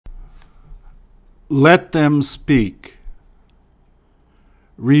Let them speak.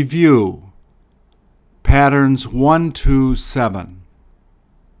 Review. Patterns 1 to 7.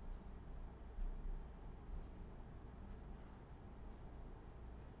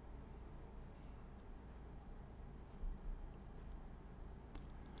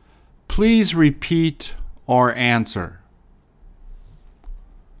 Please repeat or answer.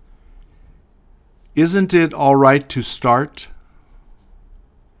 Isn't it all right to start?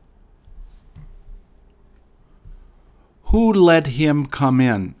 Who let him come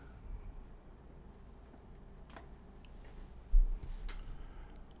in?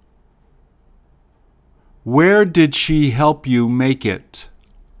 Where did she help you make it?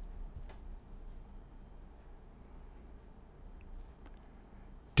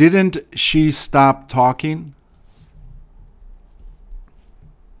 Didn't she stop talking?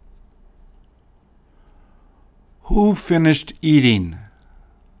 Who finished eating?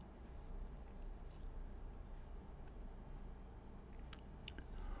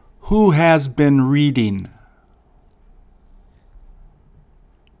 Who has been reading?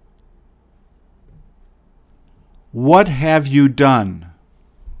 What have you done?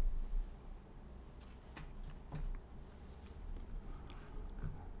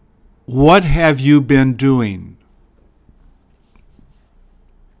 What have you been doing?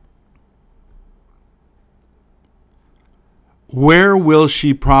 Where will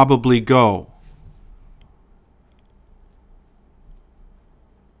she probably go?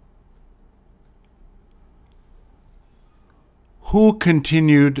 Who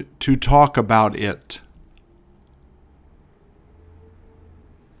continued to talk about it?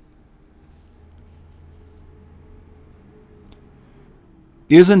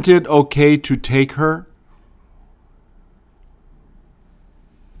 Isn't it okay to take her?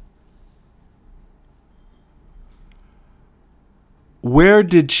 Where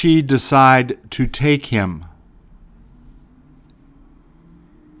did she decide to take him?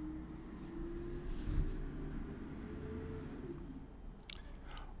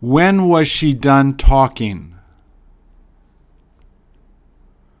 When was she done talking?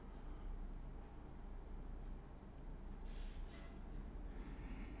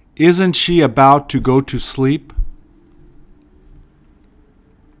 Isn't she about to go to sleep?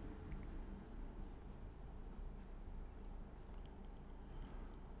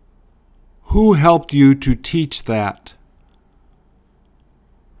 Who helped you to teach that?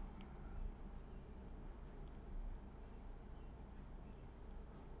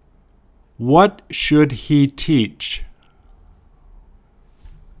 What should he teach?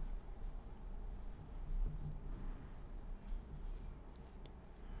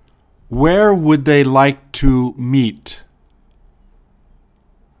 Where would they like to meet?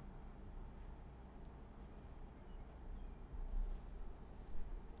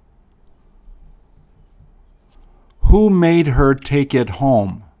 Who made her take it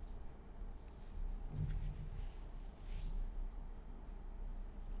home?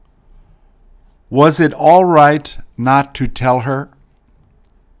 Was it all right not to tell her?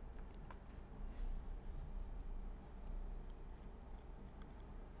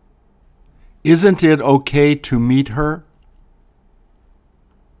 Isn't it okay to meet her?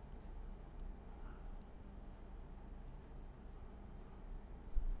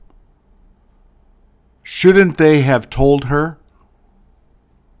 Shouldn't they have told her?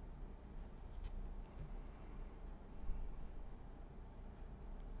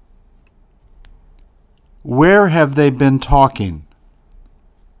 Where have they been talking?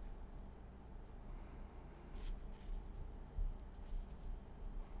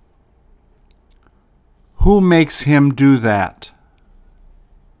 Who makes him do that?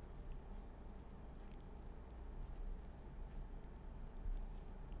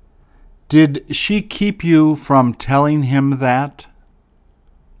 Did she keep you from telling him that?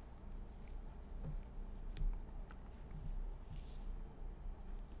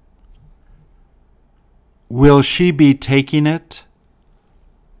 Will she be taking it?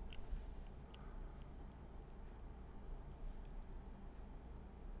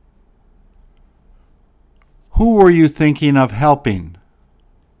 Who were you thinking of helping?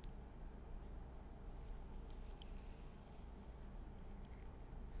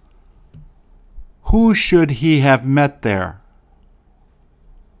 Who should he have met there?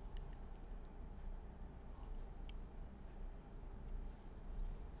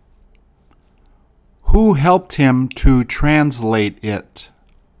 Who helped him to translate it?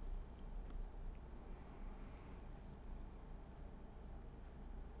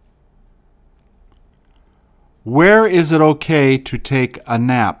 Where is it okay to take a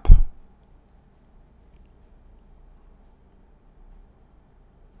nap?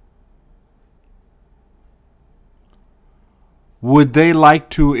 Would they like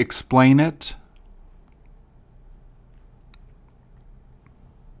to explain it?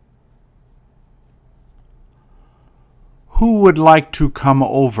 Who would like to come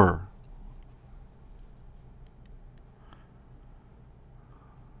over?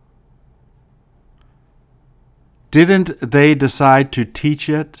 Didn't they decide to teach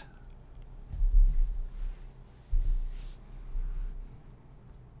it?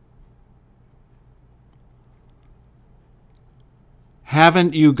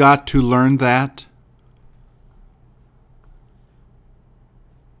 Haven't you got to learn that?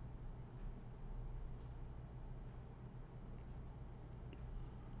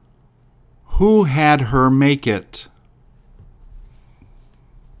 Who had her make it?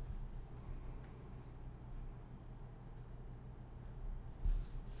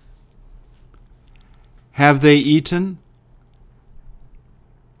 Have they eaten?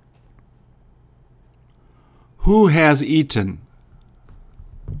 Who has eaten?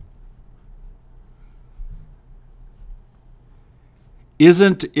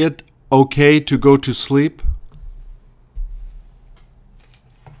 Isn't it okay to go to sleep?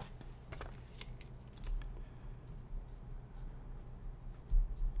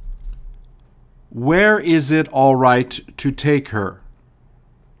 Where is it all right to take her?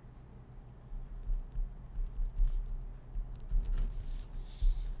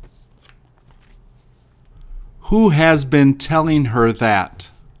 Who has been telling her that?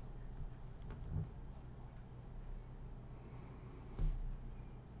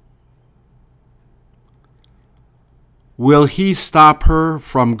 Will he stop her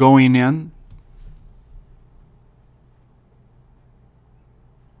from going in?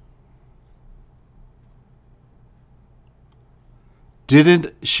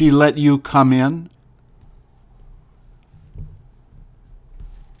 Didn't she let you come in?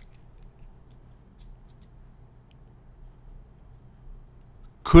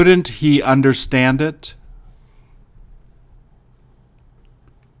 Couldn't he understand it?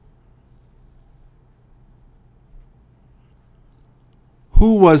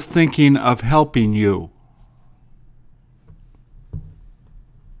 Who was thinking of helping you?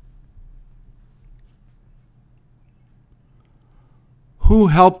 Who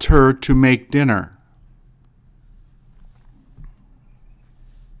helped her to make dinner?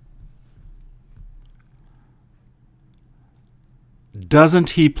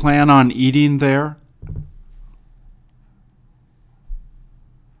 Doesn't he plan on eating there?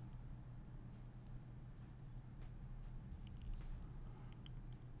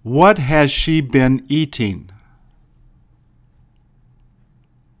 What has she been eating?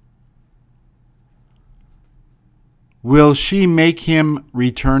 Will she make him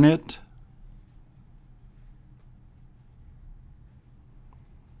return it?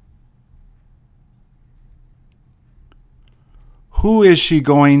 Who is she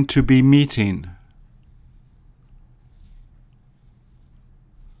going to be meeting?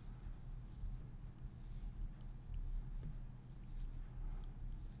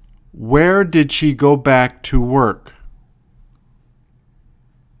 Where did she go back to work?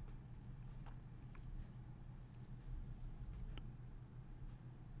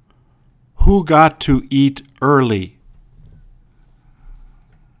 Who got to eat early?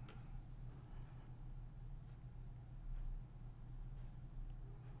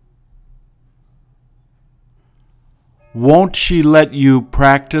 Won't she let you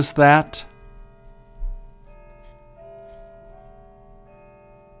practice that?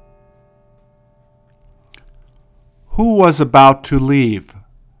 Who was about to leave?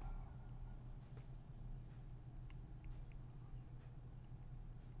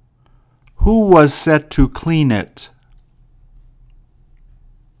 Who was set to clean it?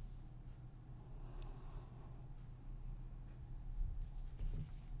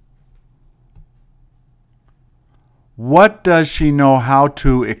 What does she know how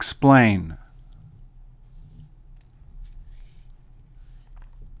to explain?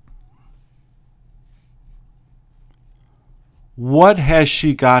 What has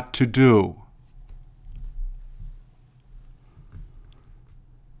she got to do?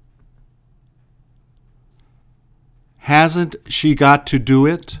 Hasn't she got to do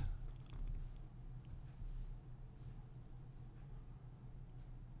it?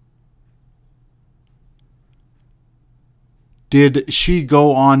 Did she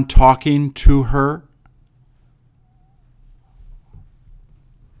go on talking to her?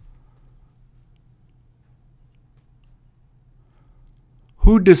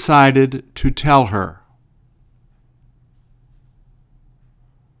 Who decided to tell her?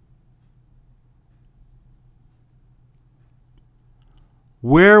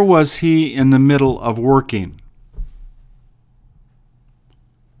 Where was he in the middle of working?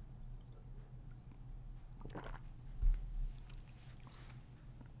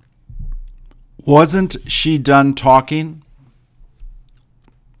 Wasn't she done talking?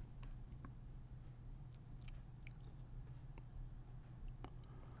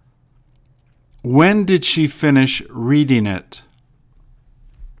 When did she finish reading it?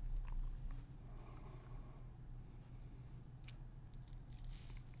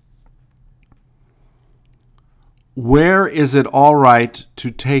 Where is it all right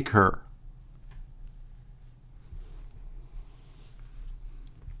to take her?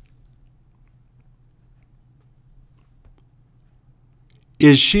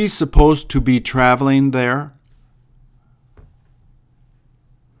 Is she supposed to be traveling there?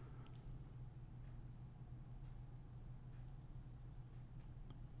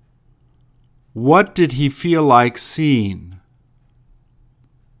 What did he feel like seeing?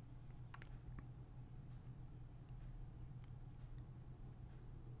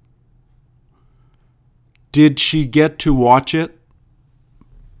 Did she get to watch it?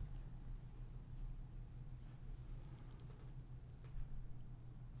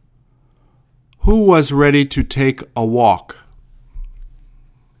 Who was ready to take a walk?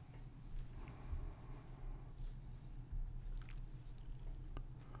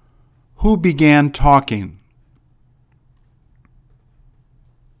 Who began talking?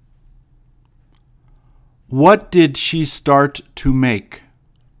 What did she start to make?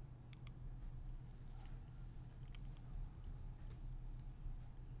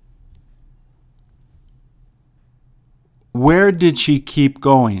 Where did she keep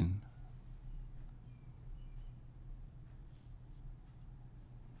going?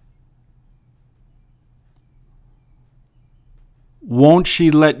 Won't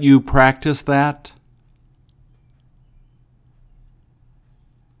she let you practice that?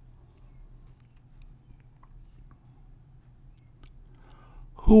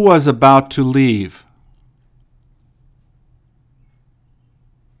 Who was about to leave?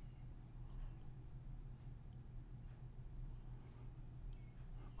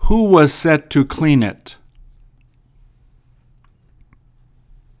 Who was set to clean it?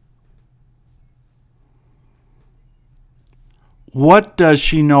 What does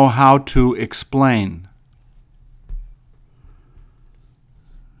she know how to explain?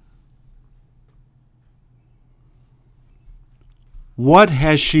 What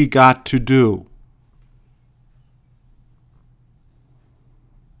has she got to do?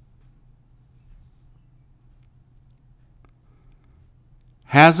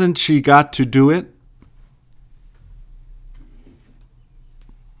 Hasn't she got to do it?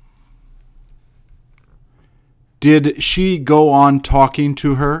 Did she go on talking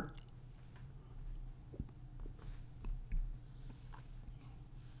to her?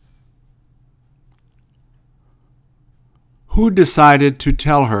 Who decided to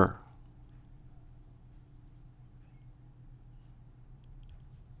tell her?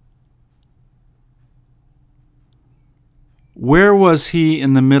 Where was he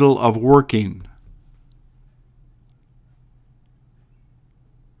in the middle of working?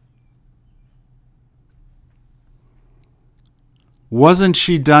 Wasn't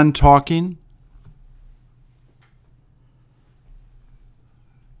she done talking?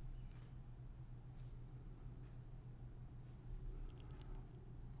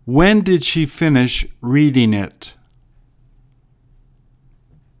 When did she finish reading it?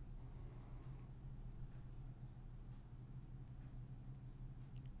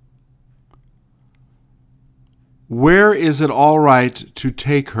 Where is it all right to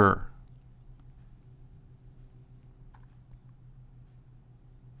take her?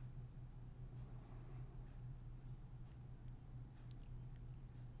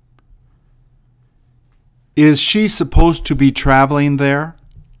 Is she supposed to be traveling there?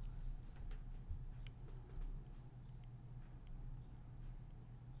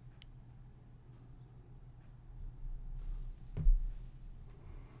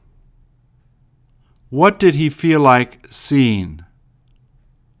 What did he feel like seeing?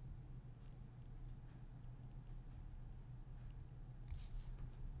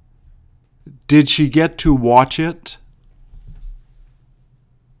 Did she get to watch it?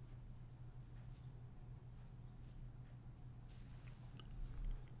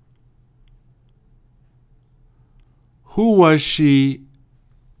 Who was she?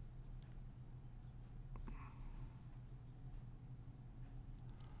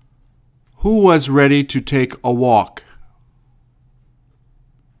 Who was ready to take a walk?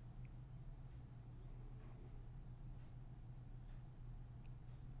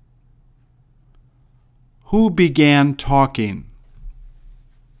 Who began talking?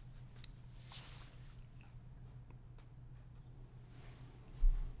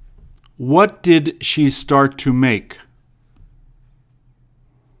 What did she start to make?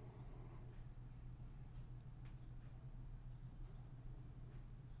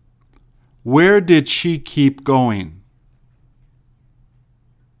 Where did she keep going?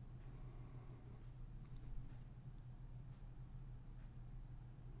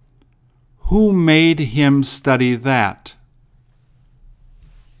 Who made him study that?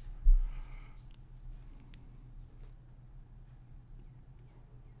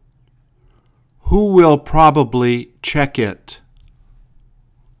 Who will probably check it?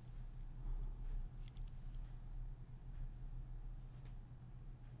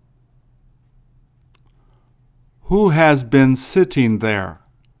 Who has been sitting there?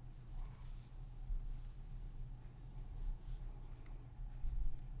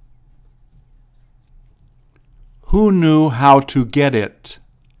 Who knew how to get it?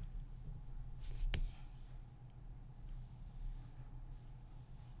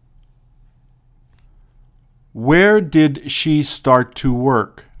 Where did she start to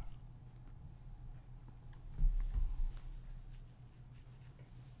work?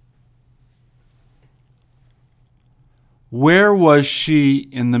 Where was she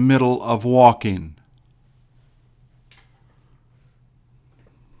in the middle of walking?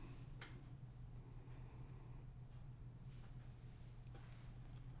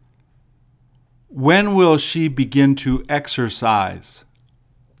 When will she begin to exercise?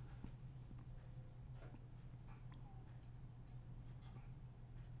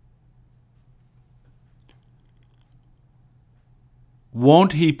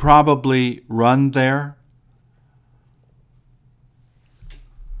 Won't he probably run there?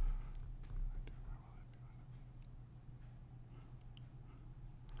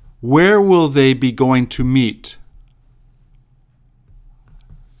 Where will they be going to meet?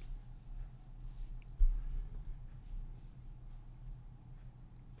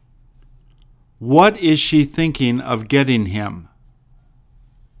 What is she thinking of getting him?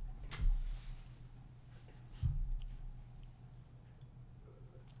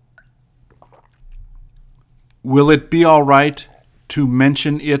 Will it be all right to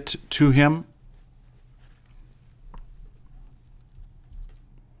mention it to him?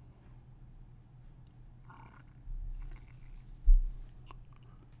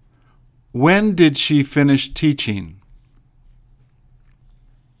 When did she finish teaching?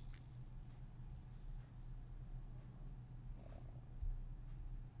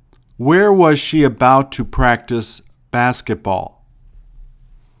 Where was she about to practice basketball?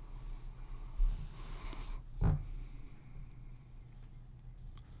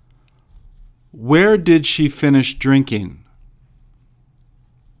 Where did she finish drinking?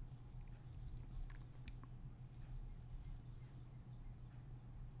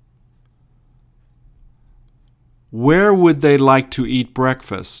 Where would they like to eat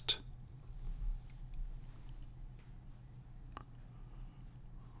breakfast?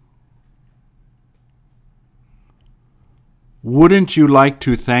 Wouldn't you like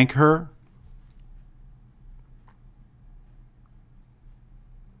to thank her?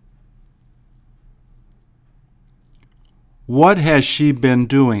 What has she been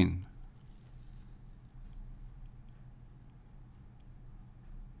doing?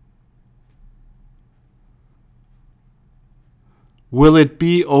 Will it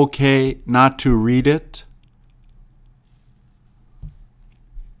be okay not to read it?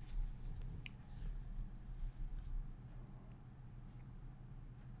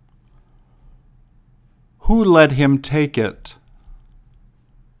 Who let him take it?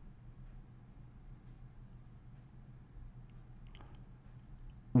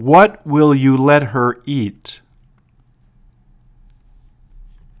 What will you let her eat?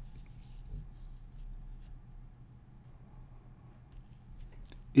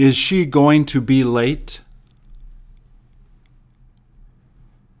 Is she going to be late?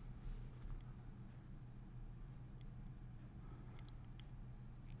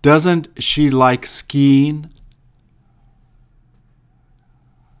 Doesn't she like skiing?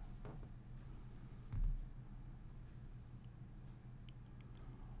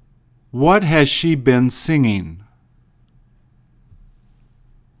 What has she been singing?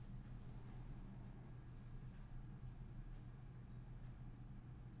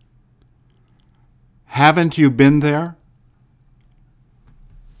 Haven't you been there?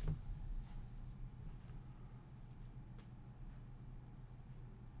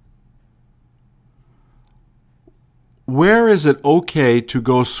 Where is it okay to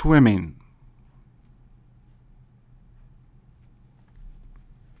go swimming?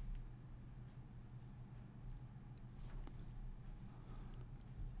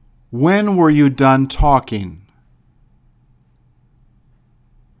 When were you done talking?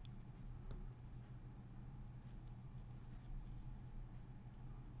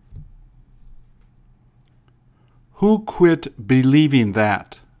 Who quit believing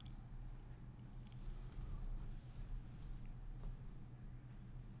that?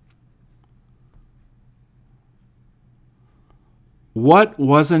 What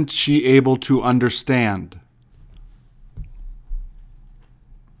wasn't she able to understand?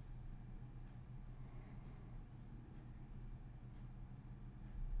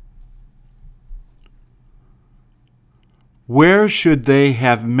 Where should they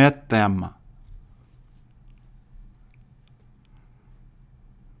have met them?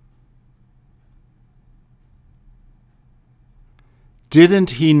 Didn't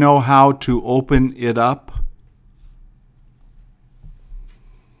he know how to open it up?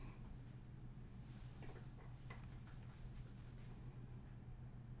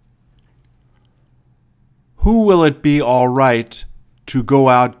 Who will it be all right to go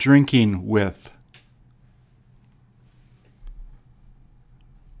out drinking with?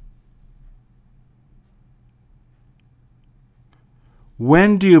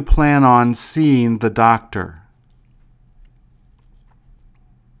 When do you plan on seeing the doctor?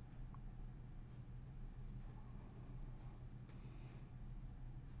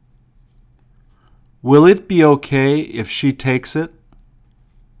 Will it be okay if she takes it?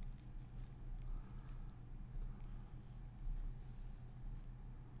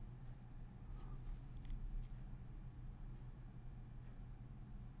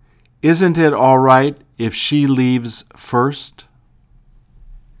 Isn't it all right if she leaves first?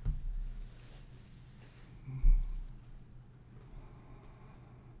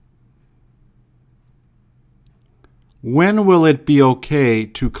 When will it be okay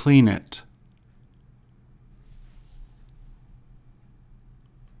to clean it?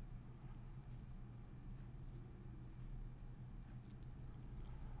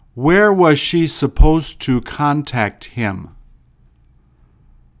 Where was she supposed to contact him?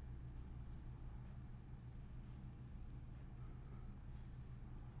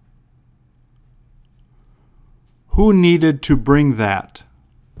 Who needed to bring that?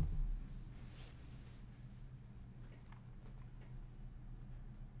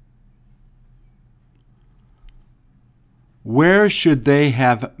 Where should they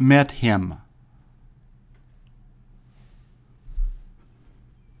have met him?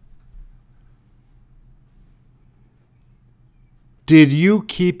 Did you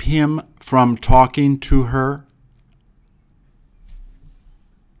keep him from talking to her?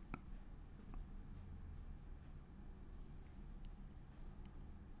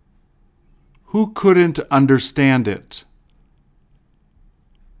 Who couldn't understand it?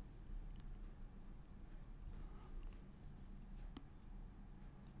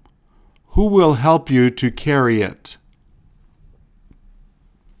 Who will help you to carry it?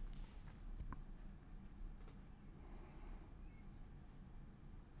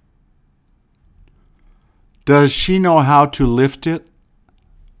 Does she know how to lift it?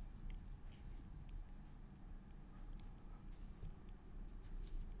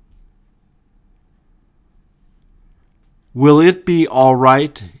 Will it be all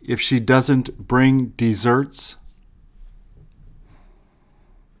right if she doesn't bring desserts?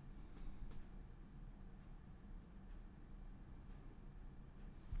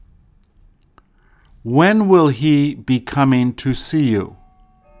 When will he be coming to see you?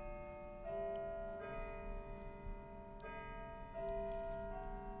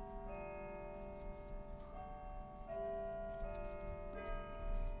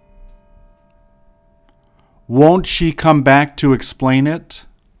 Won't she come back to explain it?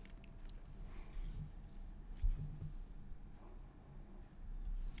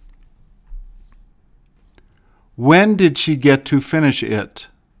 When did she get to finish it?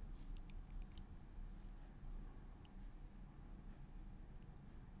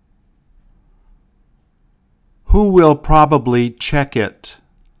 Who will probably check it?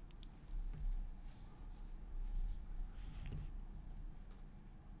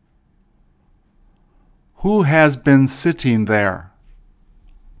 Who has been sitting there?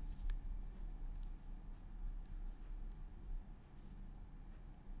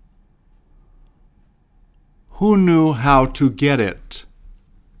 Who knew how to get it?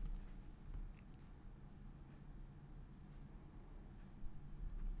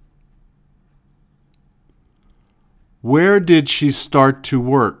 Where did she start to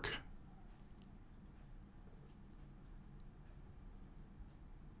work?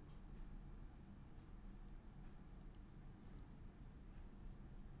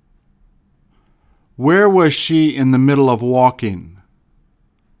 Where was she in the middle of walking?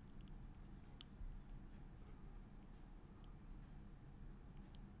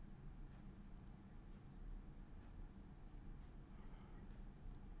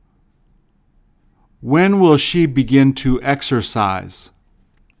 When will she begin to exercise?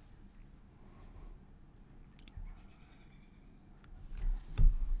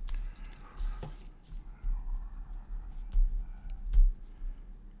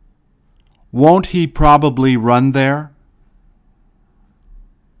 Won't he probably run there?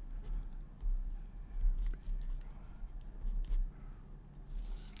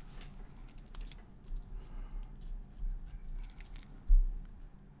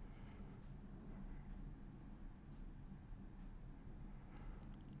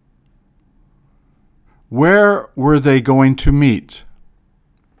 Where were they going to meet?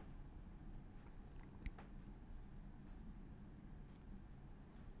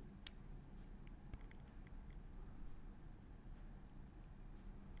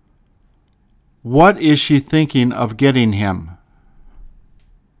 What is she thinking of getting him?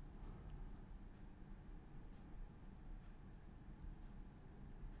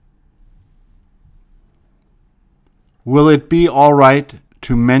 Will it be all right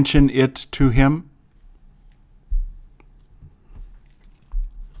to mention it to him?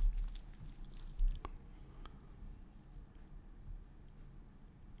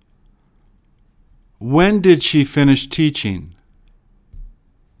 When did she finish teaching?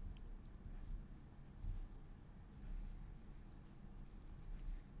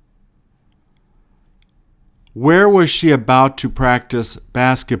 Where was she about to practice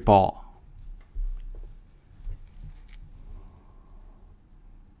basketball?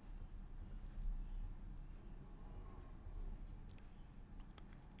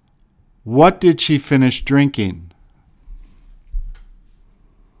 What did she finish drinking?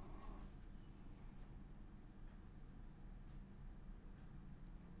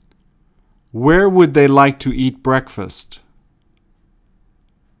 Where would they like to eat breakfast?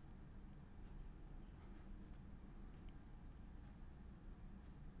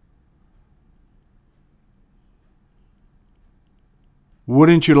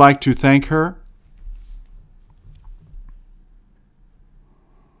 Wouldn't you like to thank her?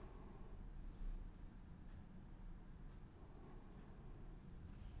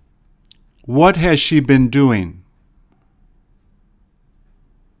 What has she been doing?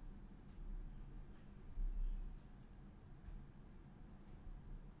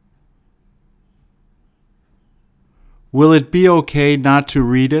 Will it be okay not to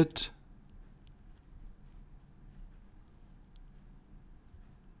read it?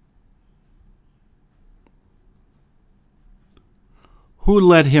 Who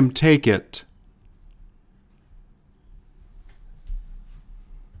let him take it?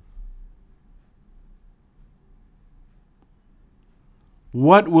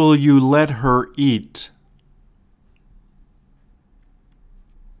 What will you let her eat?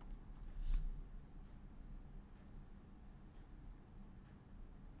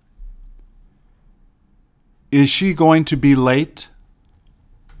 Is she going to be late?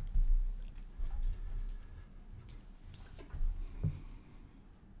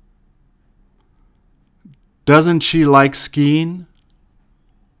 Doesn't she like skiing?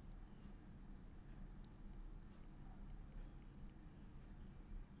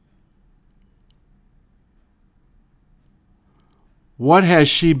 What has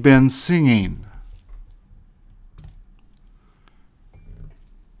she been singing?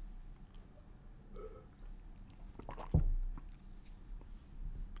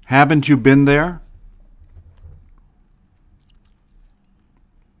 Haven't you been there?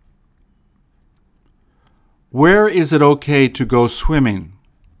 Where is it okay to go swimming?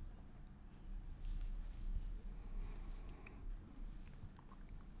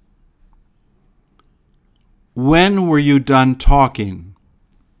 When were you done talking?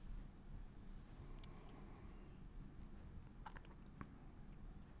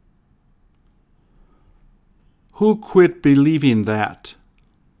 Who quit believing that?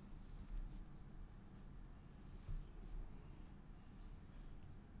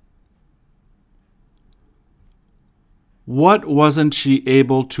 What wasn't she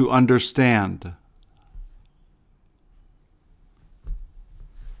able to understand?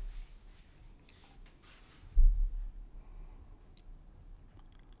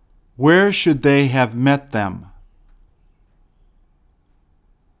 Where should they have met them?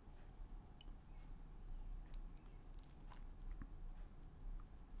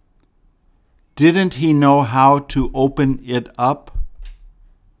 Didn't he know how to open it up?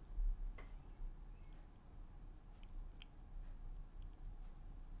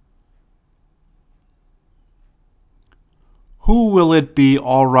 Who will it be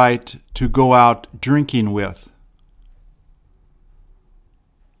all right to go out drinking with?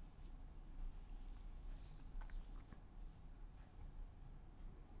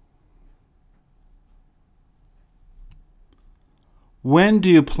 When do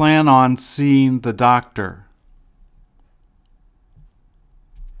you plan on seeing the doctor?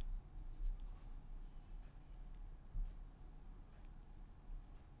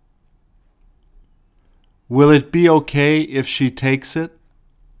 Will it be okay if she takes it?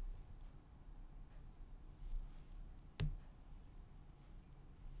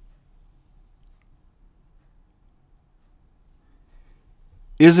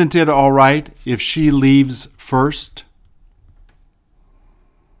 Isn't it all right if she leaves first?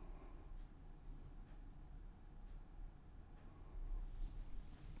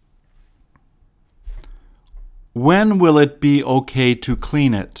 When will it be okay to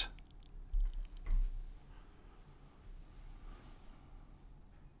clean it?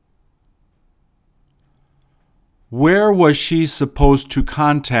 Where was she supposed to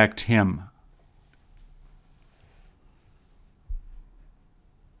contact him?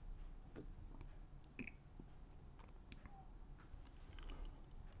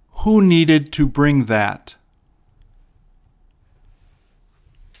 Who needed to bring that?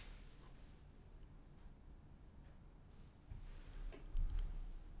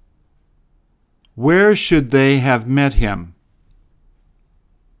 Where should they have met him?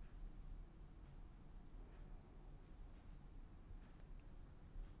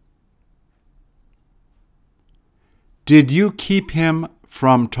 Did you keep him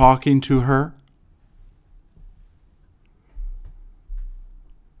from talking to her?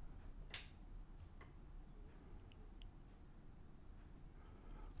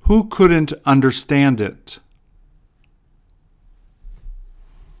 Who couldn't understand it?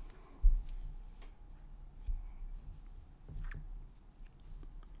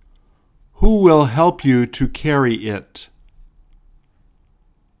 Who will help you to carry it?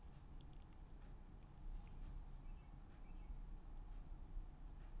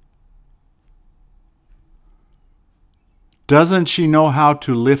 Doesn't she know how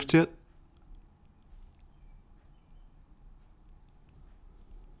to lift it?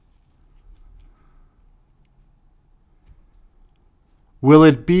 Will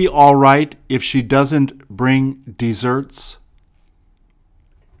it be all right if she doesn't bring desserts?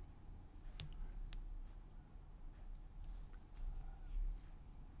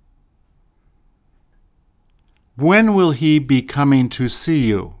 When will he be coming to see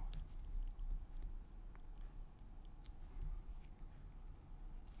you?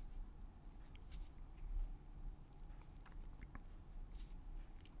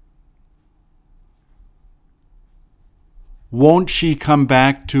 Won't she come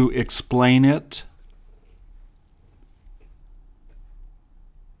back to explain it?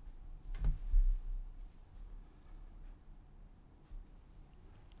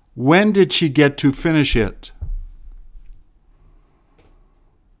 When did she get to finish it?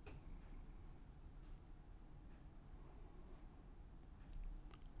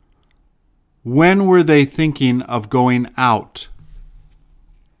 When were they thinking of going out?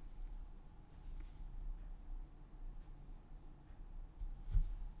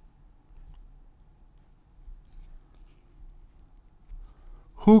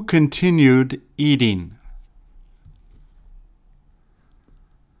 Who continued eating?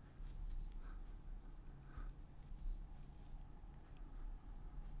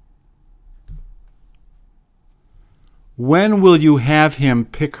 When will you have him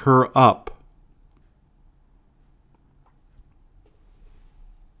pick her up?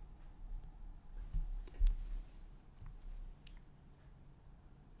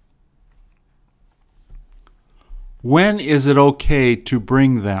 When is it okay to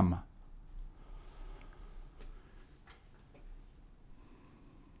bring them?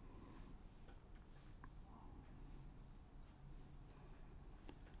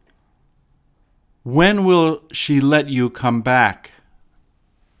 When will she let you come back?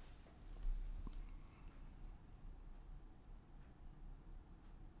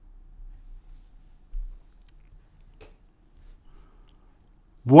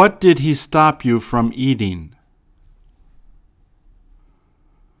 What did he stop you from eating?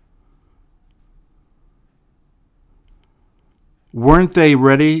 Weren't they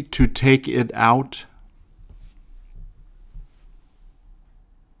ready to take it out?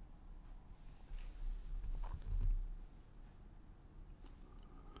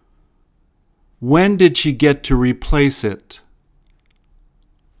 When did she get to replace it?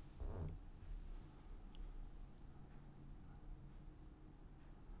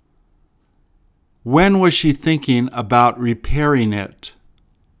 When was she thinking about repairing it?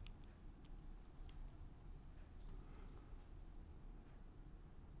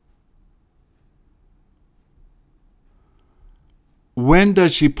 When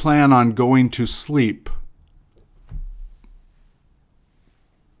does she plan on going to sleep?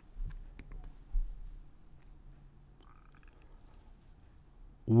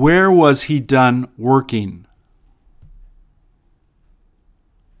 Where was he done working?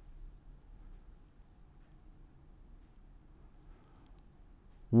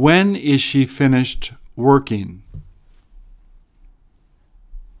 When is she finished working?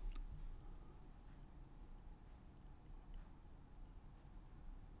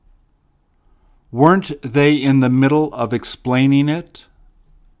 Weren't they in the middle of explaining it?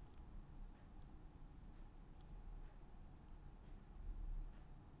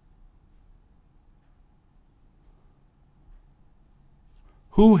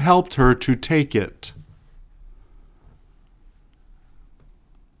 Who helped her to take it?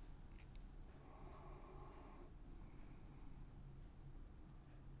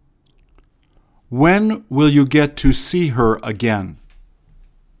 When will you get to see her again?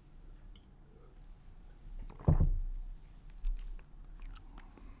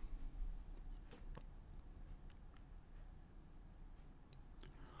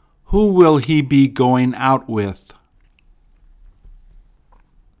 Who will he be going out with?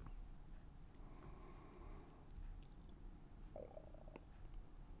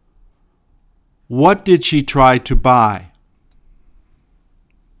 What did she try to buy?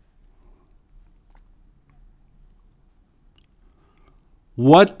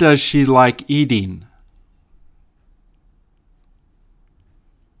 What does she like eating?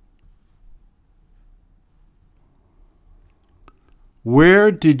 Where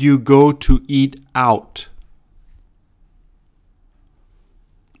did you go to eat out?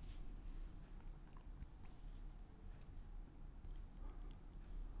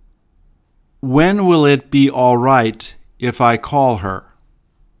 When will it be all right if I call her?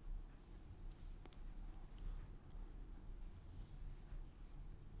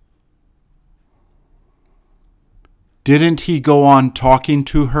 Didn't he go on talking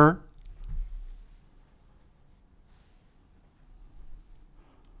to her?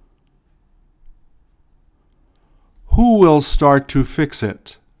 Who will start to fix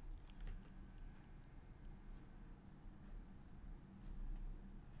it?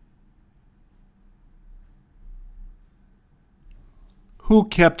 Who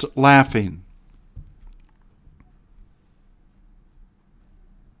kept laughing?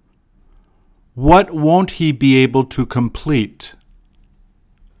 What won't he be able to complete?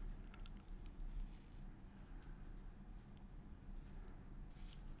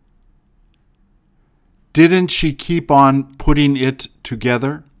 Didn't she keep on putting it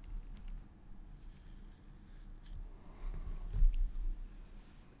together?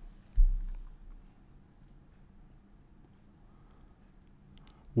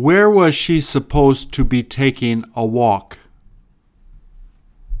 Where was she supposed to be taking a walk?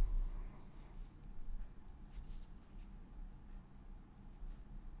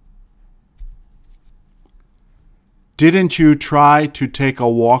 Didn't you try to take a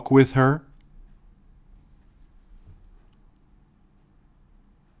walk with her?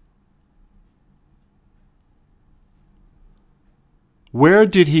 Where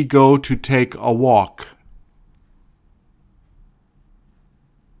did he go to take a walk?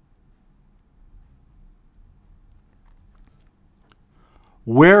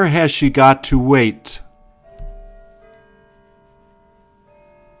 Where has she got to wait?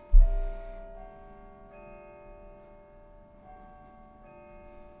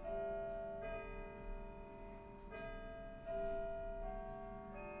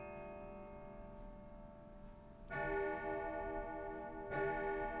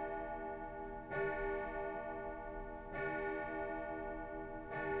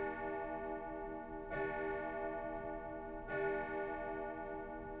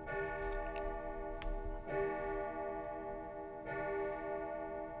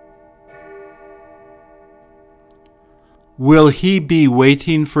 Will he be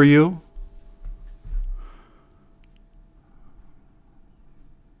waiting for you?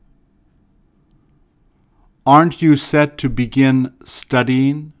 Aren't you set to begin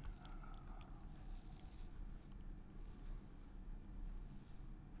studying?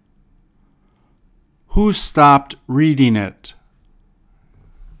 Who stopped reading it?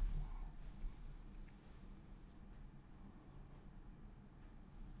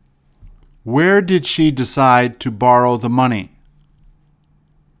 Where did she decide to borrow the money?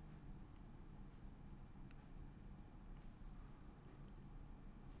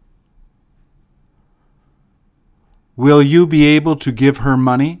 Will you be able to give her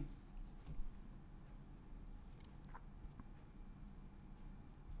money?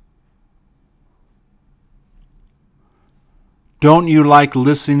 Don't you like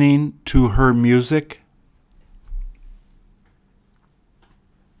listening to her music?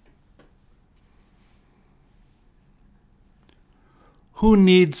 Who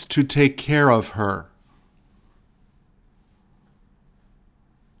needs to take care of her?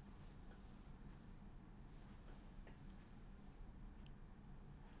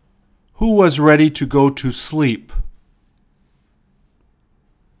 Who was ready to go to sleep?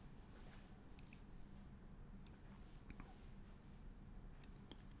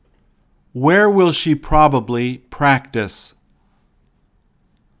 Where will she probably practice?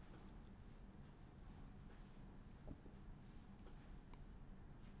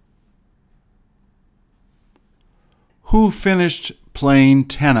 Who finished playing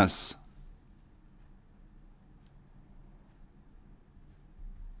tennis?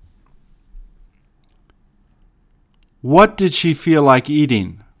 What did she feel like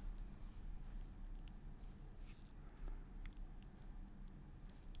eating?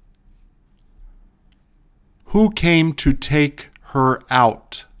 Who came to take her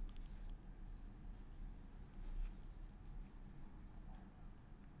out?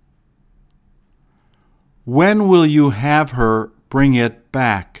 When will you have her bring it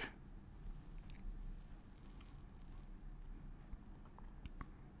back?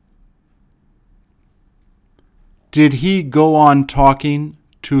 Did he go on talking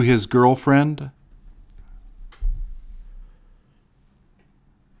to his girlfriend?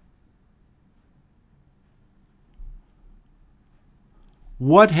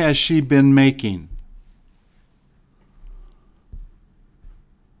 What has she been making?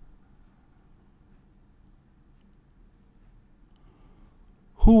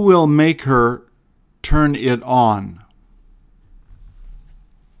 Who will make her turn it on?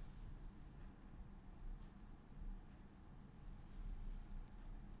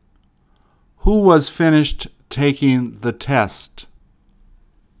 Who was finished taking the test?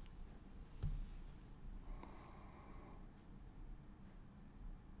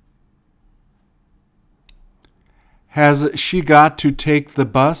 Has she got to take the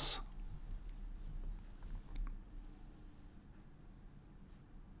bus?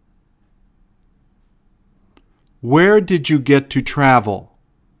 Where did you get to travel?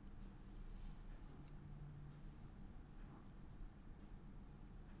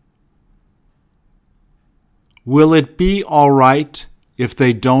 Will it be all right if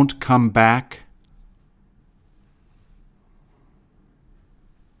they don't come back?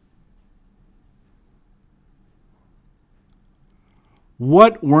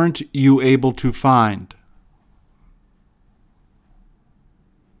 What weren't you able to find?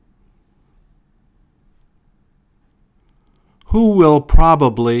 Who will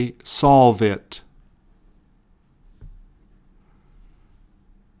probably solve it?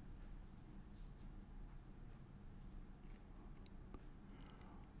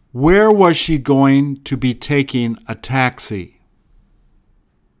 Where was she going to be taking a taxi?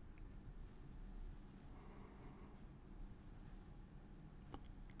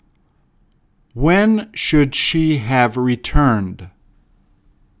 When should she have returned?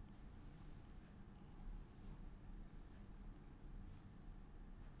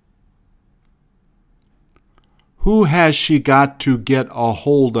 Who has she got to get a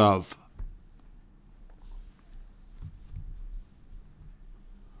hold of?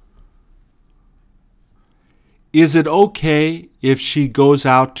 Is it okay if she goes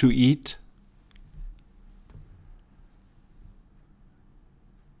out to eat?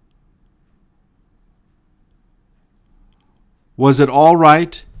 Was it all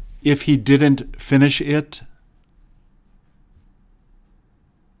right if he didn't finish it?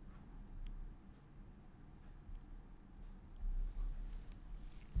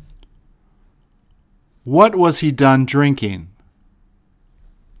 What was he done drinking?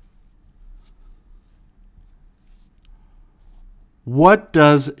 What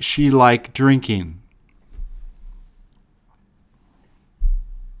does she like drinking?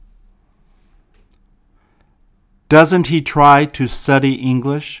 Doesn't he try to study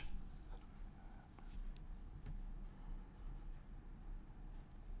English?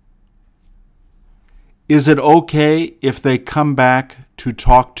 Is it okay if they come back to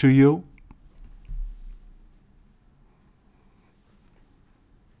talk to you?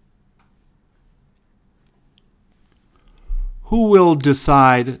 Who will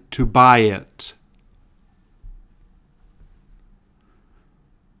decide to buy it?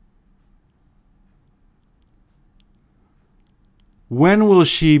 When will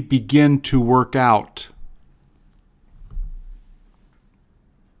she begin to work out?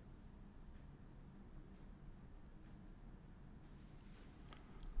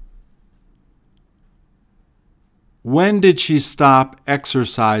 When did she stop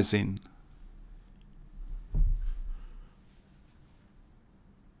exercising?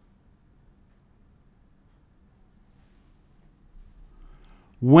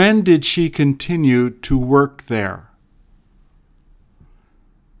 When did she continue to work there?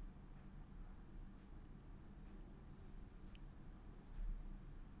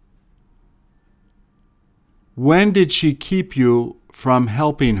 When did she keep you from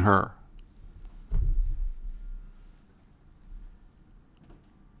helping her?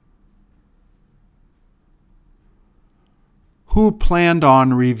 Who planned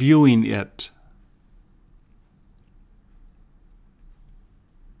on reviewing it?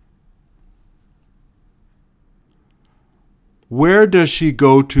 Where does she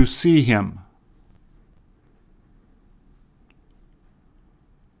go to see him?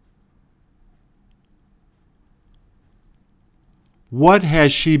 What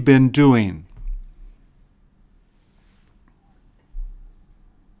has she been doing?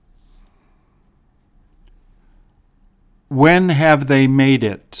 When have they made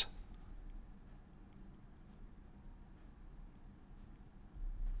it?